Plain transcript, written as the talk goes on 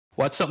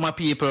What's up, my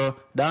people?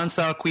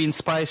 Dancehall Queen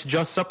Spice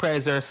just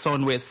surprised her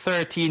son with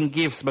 13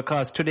 gifts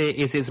because today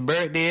is his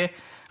birthday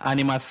and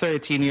him at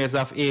 13 years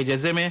of age, you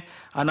see me?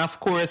 And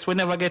of course, we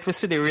never get to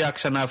see the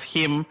reaction of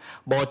him,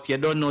 but you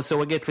don't know, so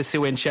we get to see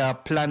when she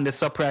planned the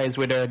surprise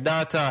with her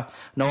daughter.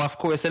 Now, of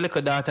course, the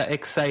little daughter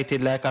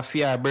excited like a for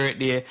her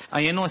birthday.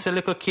 And you know, so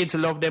little kids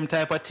love them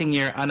type of thing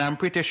here, and I'm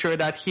pretty sure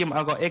that him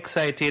I got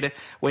excited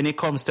when it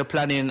comes to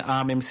planning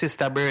him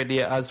sister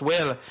birthday as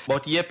well.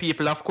 But yeah,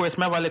 people, of course,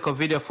 me have a little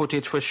video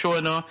footage for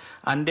sure now,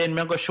 and then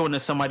me go show you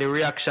some of the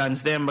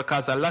reactions them,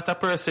 because a lot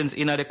of persons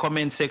in the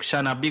comment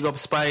section are big up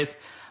Spice.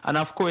 And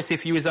of course,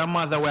 if you is a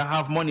mother will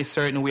have money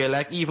certain way,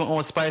 like even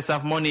all Spice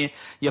have money,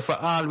 you have to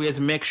always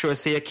make sure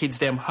say your kids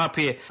them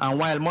happy. And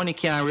while money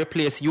can't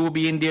replace you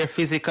being there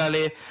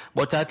physically,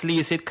 but at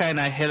least it kind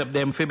of help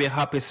them to be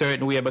happy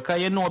certain way.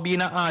 Because you know, being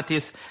an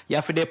artist, you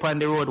have to dip on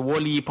the road, wall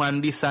heap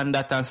and this and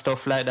that and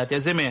stuff like that, you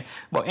see me?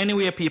 But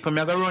anyway, people,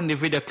 I'm going to run the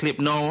video clip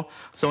now,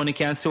 so you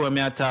can see what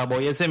I'm talking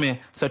about, you see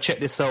me? So check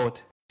this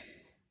out.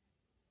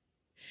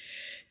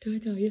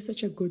 Toto, you're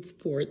such a good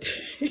sport.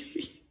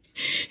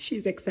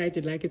 She's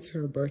excited like it's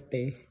her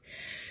birthday.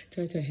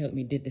 Toto helped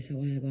me did this a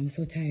while ago. I'm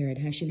so tired.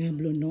 Has she not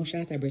blown no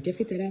shot at birthday? You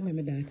fit that, my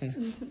daughter.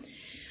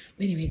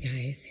 But anyway,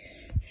 guys,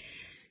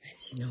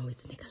 as you know,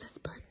 it's Nicholas'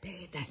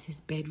 birthday. That's his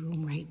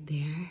bedroom right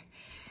there.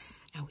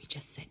 And we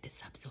just set this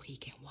up so he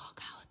can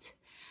walk out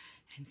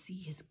and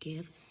see his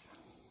gifts.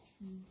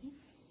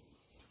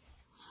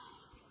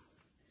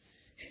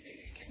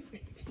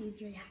 See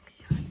his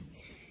reaction.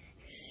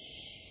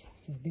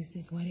 So this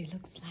is what it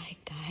looks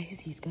like, guys.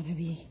 He's gonna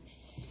be...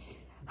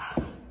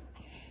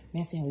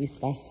 Maybe I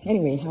whisper.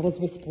 Anyway, I was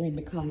whispering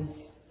because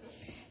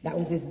that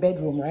was his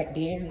bedroom right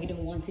there. We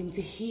don't want him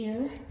to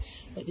hear,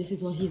 but this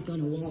is what he's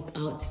gonna walk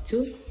out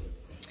to.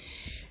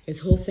 His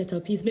whole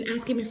setup. He's been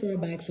asking me for a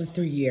bag for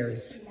 3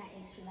 years. That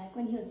is true, like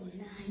when he was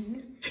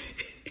 9.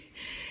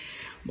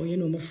 Well, you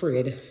know, I'm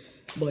afraid.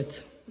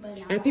 But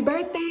happy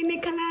birthday,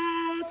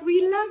 Nicholas!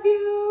 We love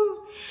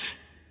you!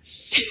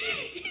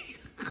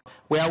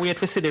 We are waiting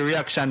to see the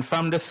reaction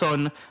from the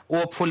son.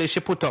 Hopefully she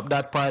put up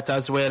that part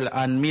as well,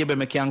 and maybe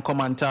we can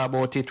come and talk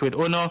about it with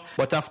Uno.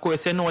 But of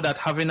course, you know that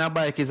having a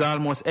bike is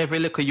almost every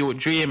little youth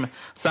dream.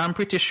 So I'm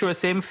pretty sure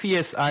same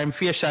face or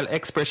facial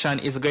expression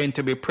is going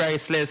to be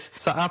priceless.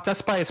 So after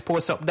Spice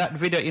posts up that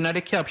video in the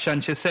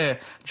caption, she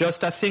said,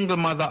 "Just a single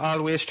mother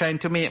always trying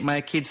to make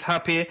my kids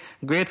happy.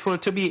 Grateful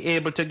to be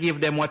able to give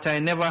them what I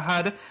never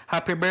had.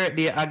 Happy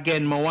birthday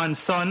again, my one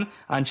son."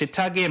 And she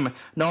tag him.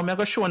 Now I'm going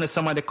to show you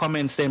some of the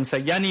comments them. So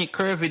Yanni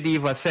Curvy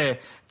Diva say,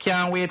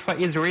 "Can't wait for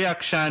his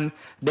reaction."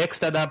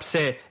 Dexter Dab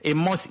say, "He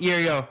must hear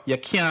you. You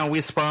can't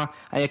whisper."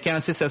 And you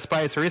can see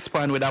Spice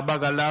respond with a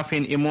bag of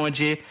laughing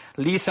emoji.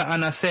 Lisa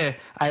Anna say,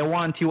 "I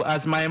want you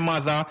as my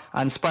mother."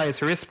 And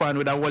Spice respond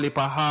with a whole heap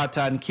of heart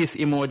and kiss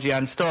emoji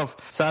and stuff.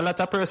 So a lot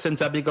of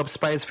persons are big up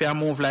Spice for a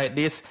move like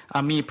this.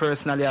 And me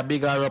personally are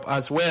big her up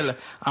as well.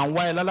 And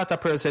while a lot of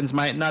persons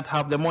might not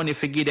have the money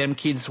to give them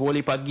kids whole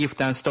heap of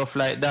gift and stuff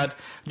like that,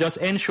 just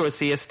ensure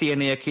say you stay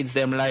in your kids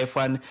them life.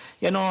 And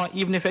you know,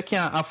 even if you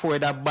can't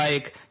afford a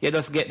bike, you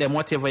just get them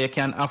whatever you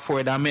can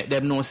afford and make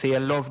them know say you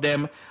love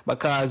them,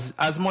 because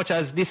as much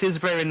as this is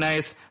very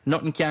nice,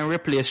 nothing can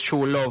replace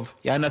true love.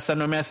 You understand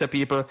what I say,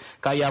 people?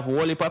 Because you have a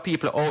whole heap of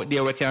people out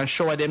there who can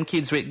shower them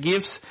kids with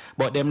gifts,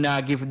 but them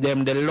not give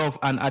them the love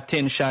and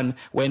attention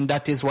when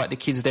that is what the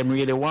kids them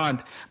really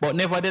want. But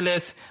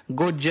nevertheless,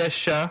 good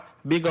gesture.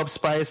 Big up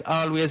Spice,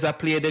 always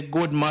play the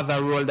good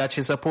mother role that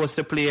she's supposed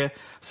to play.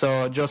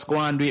 So just go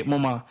and do it,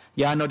 mama.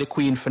 You know the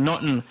queen for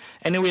nothing.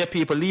 Anyway,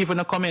 people, leave in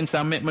the comments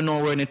and let me know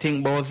what you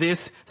think about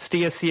this.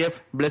 Stay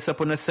safe, bless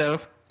up on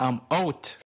yourself. I'm out.